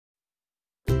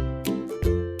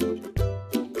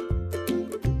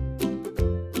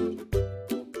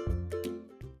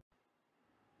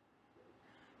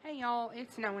Hey y'all,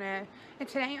 it's Nona, and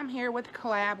today I'm here with a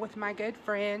collab with my good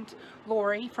friend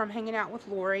Lori from Hanging Out with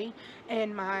Lori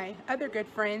and my other good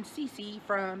friend Cece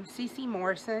from Cece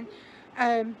Morrison.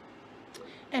 And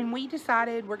we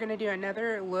decided we're going to do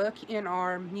another look in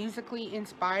our musically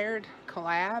inspired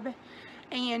collab.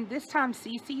 And this time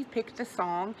Cece picked the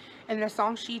song, and the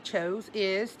song she chose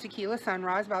is Tequila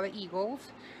Sunrise by the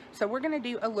Eagles. So we're going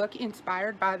to do a look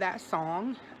inspired by that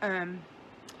song.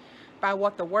 By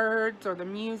what the words or the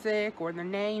music or the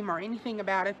name or anything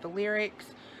about it, the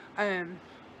lyrics,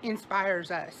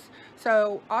 inspires us.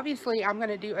 So obviously I'm going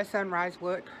to do a sunrise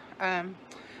look, and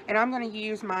I'm going to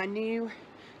use my new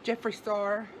Jeffree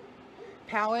Star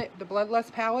palette, the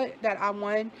Bloodlust palette that I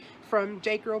won from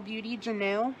J Girl Beauty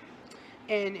Janelle,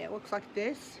 and it looks like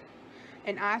this.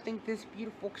 And I think this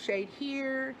beautiful shade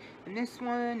here, and this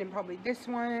one, and probably this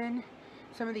one,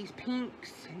 some of these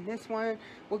pinks, and this one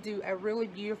will do a really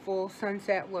beautiful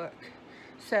sunset look.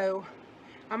 So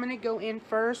I'm going to go in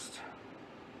first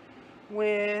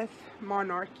with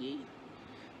Monarchy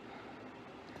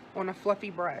on a fluffy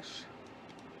brush.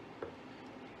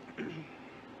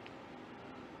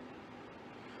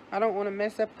 I don't want to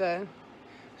mess up the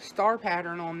star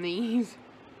pattern on these,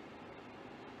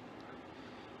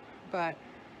 but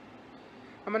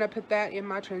I'm going to put that in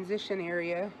my transition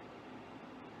area.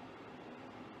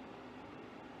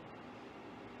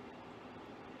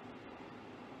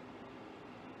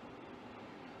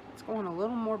 It's going a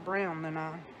little more brown than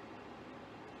I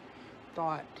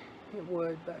thought it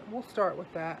would, but we'll start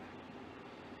with that.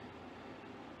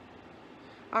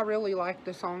 I really like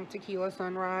the song Tequila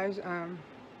Sunrise.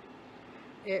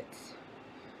 It's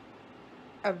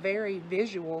a very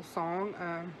visual song,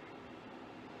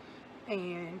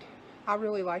 and I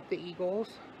really like the Eagles.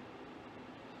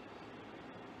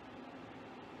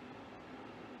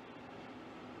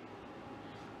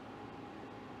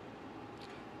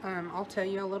 I'll tell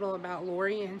you a little about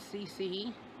Lori and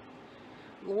Cece.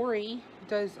 Lori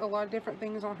does a lot of different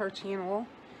things on her channel.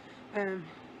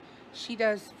 She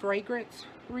does fragrance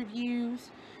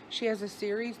reviews. She has a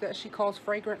series that she calls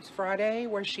Fragrance Friday,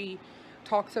 where she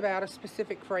talks about a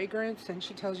specific fragrance and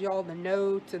she tells you all the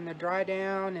notes and the dry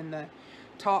down and the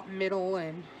top, middle,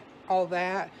 and all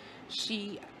that.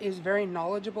 She is very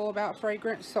knowledgeable about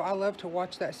fragrance, so I love to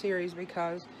watch that series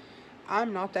because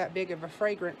I'm not that big of a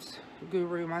fragrance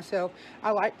guru myself. I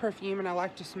like perfume and I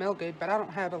like to smell good, but I don't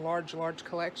have a large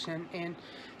collection, and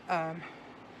I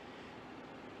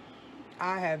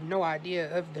have no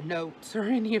idea of the notes or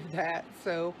any of that,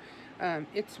 so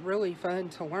it's really fun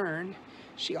to learn.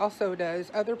 She also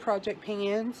does other project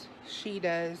pans. She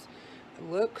does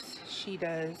looks. She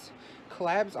does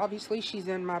collabs. Obviously, she's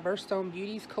in my Birthstone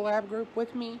Beauties collab group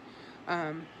with me.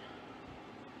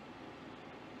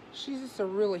 She's just a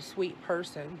really sweet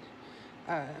person.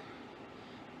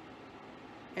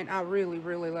 And I really,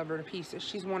 really love her to pieces.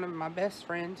 She's one of my best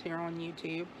friends here on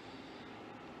YouTube.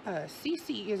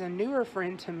 Cece is a newer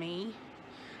friend to me.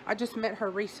 I just met her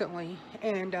recently,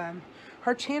 and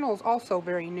her channel is also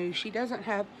very new. She doesn't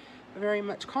have very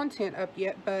much content up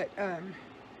yet, but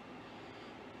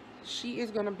she is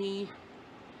going to be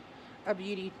a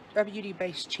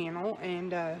beauty-based channel,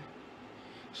 and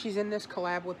she's in this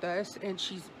collab with us, and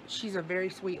she's a very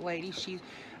sweet lady. She's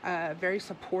very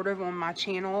supportive on my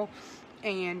channel,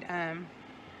 and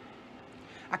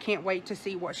I can't wait to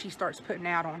see what she starts putting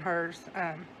out on hers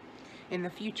in the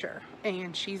future.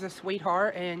 And she's a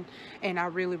sweetheart, and I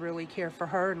really, really care for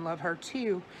her and love her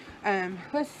too.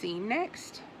 Let's see,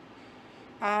 next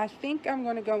I think I'm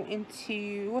going to go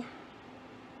into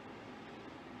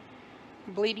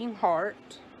Bleeding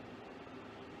Heart.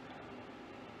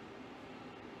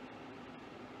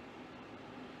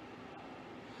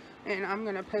 And I'm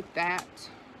going to put that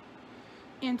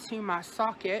into my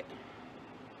socket.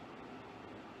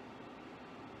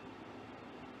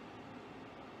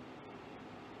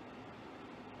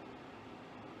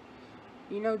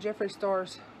 You know, Jeffree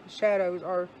Star's shadows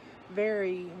are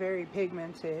very, very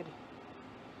pigmented.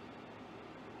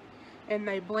 And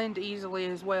they blend easily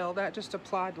as well. That just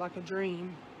applied like a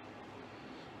dream.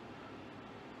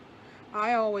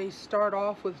 I always start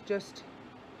off with just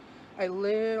a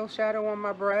little shadow on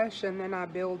my brush, and then I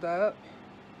build up,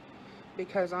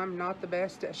 because I'm not the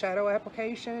best at shadow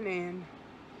application, and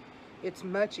it's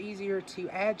much easier to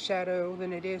add shadow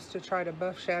than it is to try to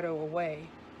buff shadow away.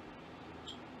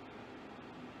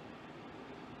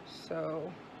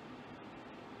 So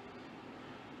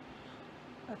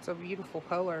that's a beautiful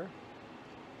color.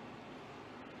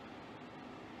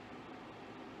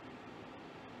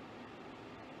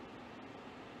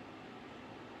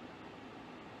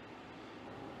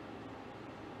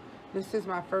 This is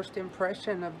my first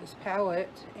impression of this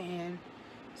palette, and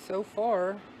so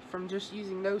far, from just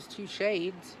using those two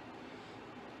shades,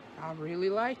 I really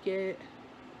like it.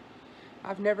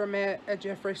 I've never met a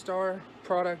Jeffree Star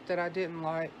product that I didn't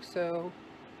like, so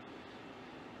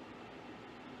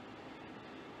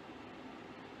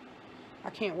I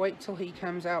can't wait till he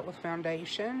comes out with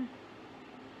foundation.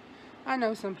 I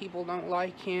know some people don't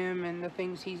like him and the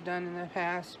things he's done in the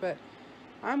past, but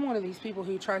I'm one of these people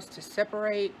who tries to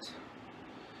separate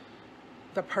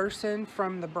the person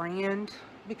from the brand,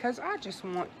 because I just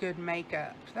want good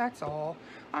makeup. That's all.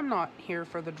 I'm not here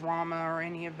for the drama or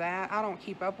any of that. I don't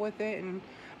keep up with it, and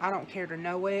I don't care to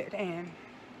know it. And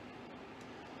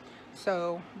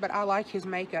so, but I like his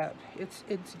makeup.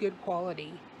 It's good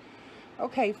quality.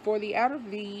 Okay, for the outer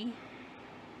V,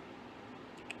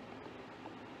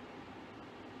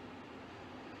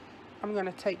 I'm going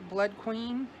to take Blood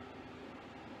Queen,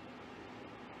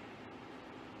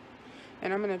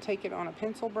 and I'm going to take it on a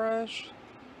pencil brush,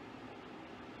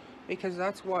 because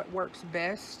that's what works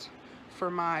best for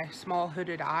my small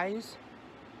hooded eyes.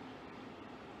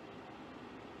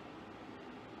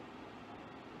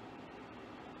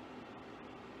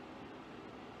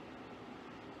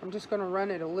 I'm just going to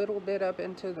run it a little bit up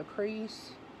into the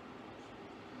crease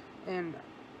and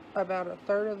about a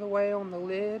third of the way on the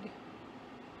lid.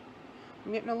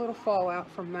 I'm getting a little fallout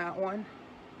from that one.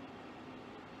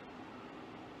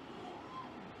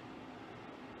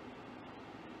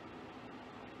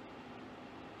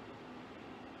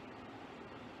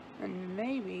 And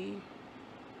maybe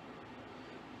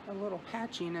a little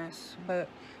patchiness, but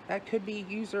that could be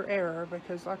user error,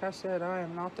 because like I said, I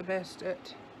am not the best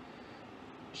at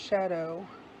shadow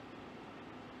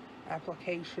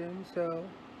application. So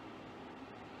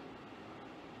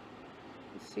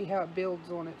let's see how it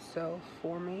builds on itself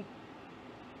for me.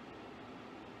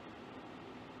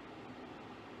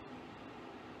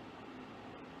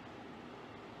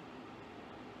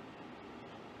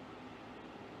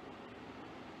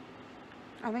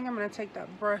 I think I'm going to take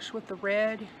that brush with the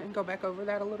red and go back over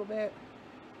that a little bit.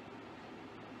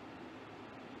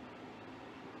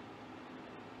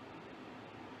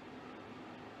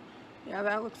 Yeah,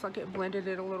 that looks like it blended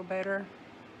it a little better.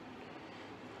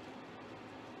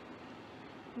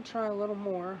 I'll try a little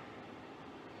more.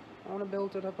 I want to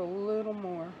build it up a little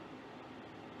more.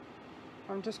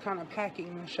 I'm just kind of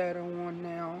packing the shadow on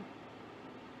now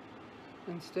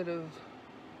instead of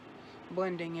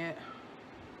blending it.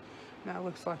 That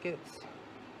looks like it's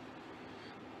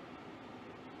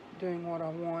doing what I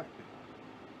want.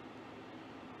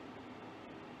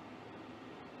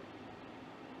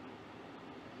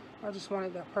 I just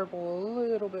wanted that purple a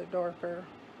little bit darker.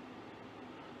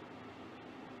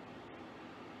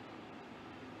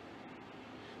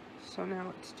 So now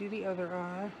let's do the other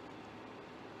eye.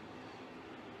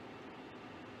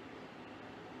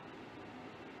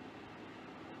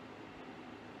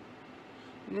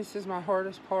 And this is my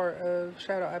hardest part of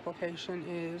shadow application,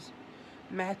 is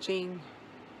matching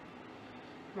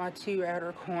my two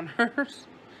outer corners.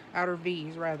 Outer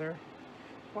V's rather.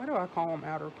 Why do I call them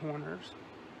outer corners?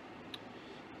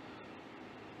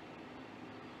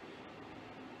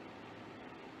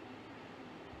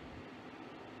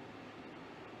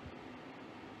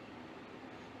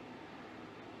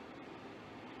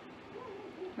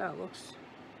 That looks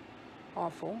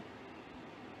awful.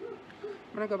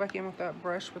 I'm going to go back in with that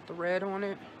brush with the red on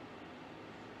it.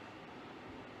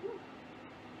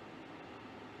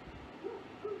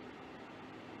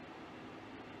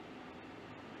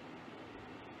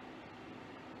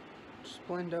 Just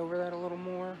blend over that a little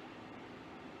more.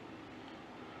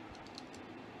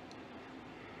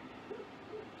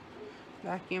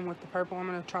 Back in with the purple. I'm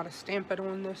going to try to stamp it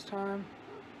on this time.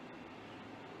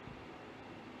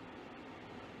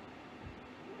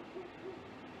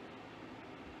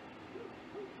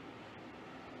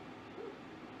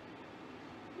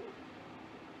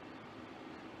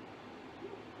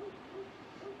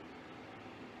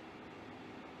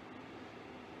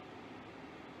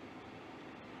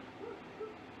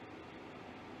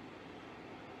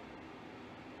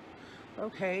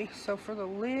 Okay, so for the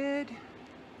lid,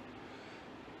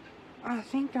 I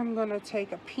think I'm going to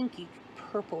take a pinky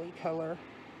purpley color.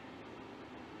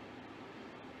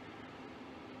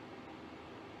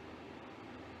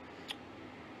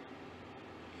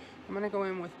 I'm going to go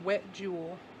in with Wet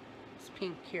Jewel. It's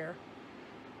pink here.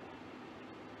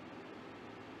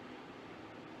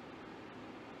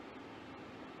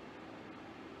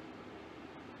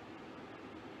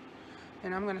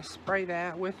 And I'm going to spray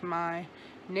that with my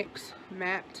NYX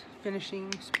Matte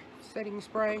Finishing Setting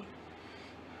Spray.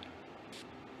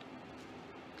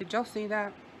 Did y'all see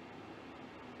that?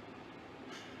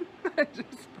 I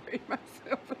just sprayed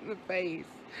myself in the face.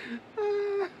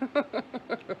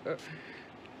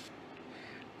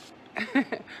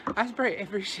 I spray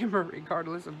every shimmer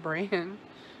regardless of brand.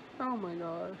 Oh my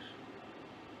gosh.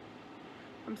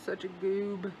 I'm such a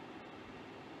goob.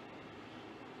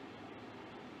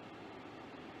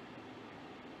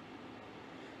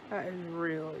 That is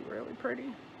really, really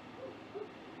pretty.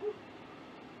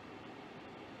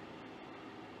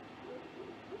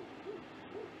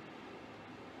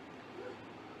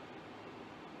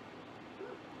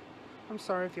 I'm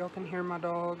sorry if y'all can hear my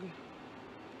dog.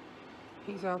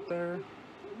 He's out there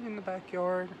in the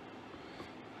backyard.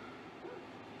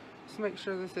 Just make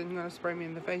sure this isn't going to spray me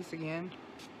in the face again.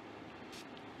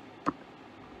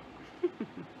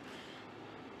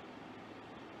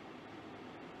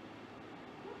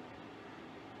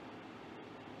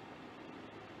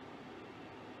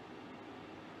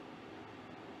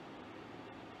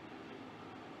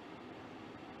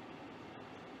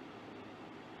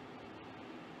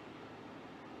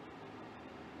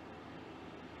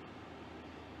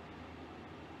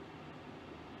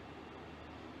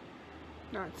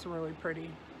 That's really pretty.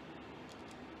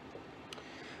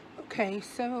 Okay,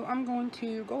 so I'm going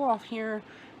to go off here,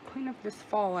 clean up this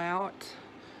fallout.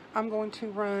 I'm going to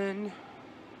run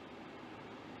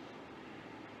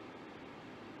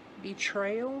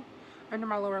Betrayal under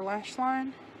my lower lash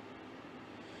line.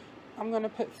 I'm going to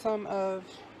put some of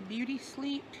Beauty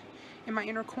Sleep in my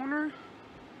inner corner.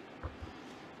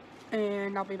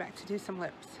 And I'll be back to do some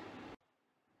lips.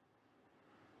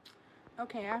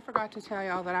 Okay, I forgot to tell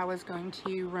y'all that I was going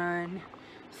to run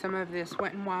some of this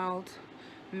Wet n Wild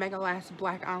Mega Last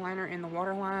Black Eyeliner in the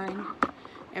waterline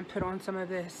and put on some of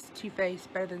this Too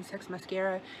Faced Better Than Sex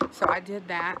mascara. So I did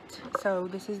that. So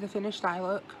this is the finished eye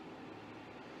look.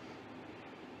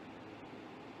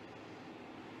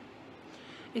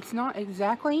 It's not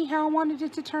exactly how I wanted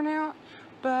it to turn out,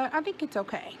 but I think it's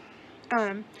okay. So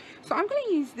I'm going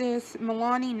to use this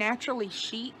Milani Naturally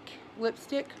Chic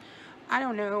lipstick. I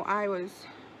don't know, I was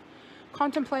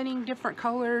contemplating different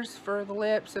colors for the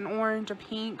lips, an orange, a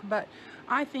pink, but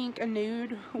I think a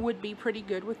nude would be pretty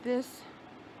good with this.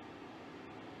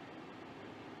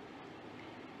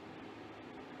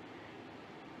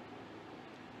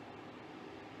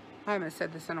 I haven't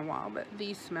said this in a while, but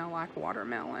these smell like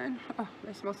watermelon. Oh,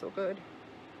 they smell so good.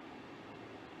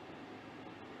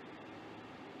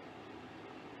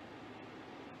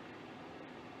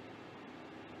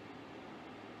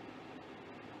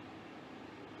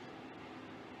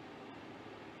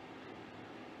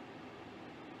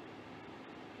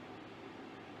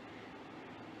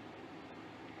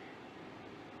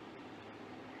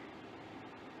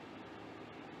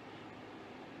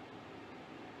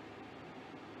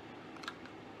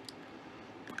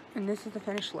 And this is the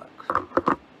finished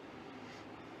look.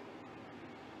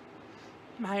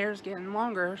 My hair's getting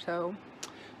longer, so it's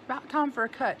about time for a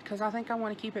cut because I think I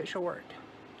want to keep it short.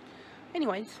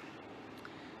 Anyways,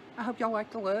 I hope y'all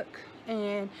like the look,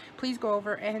 and please go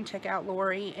over and check out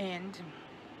Lori and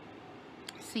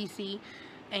Cece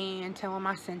and tell them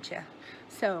I sent you.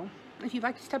 So, if you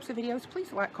like these types of videos,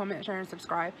 please like, comment, share, and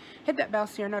subscribe. Hit that bell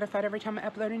so you're notified every time I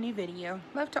upload a new video.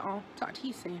 Love to all. Talk to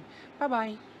you soon.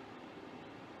 Bye-bye.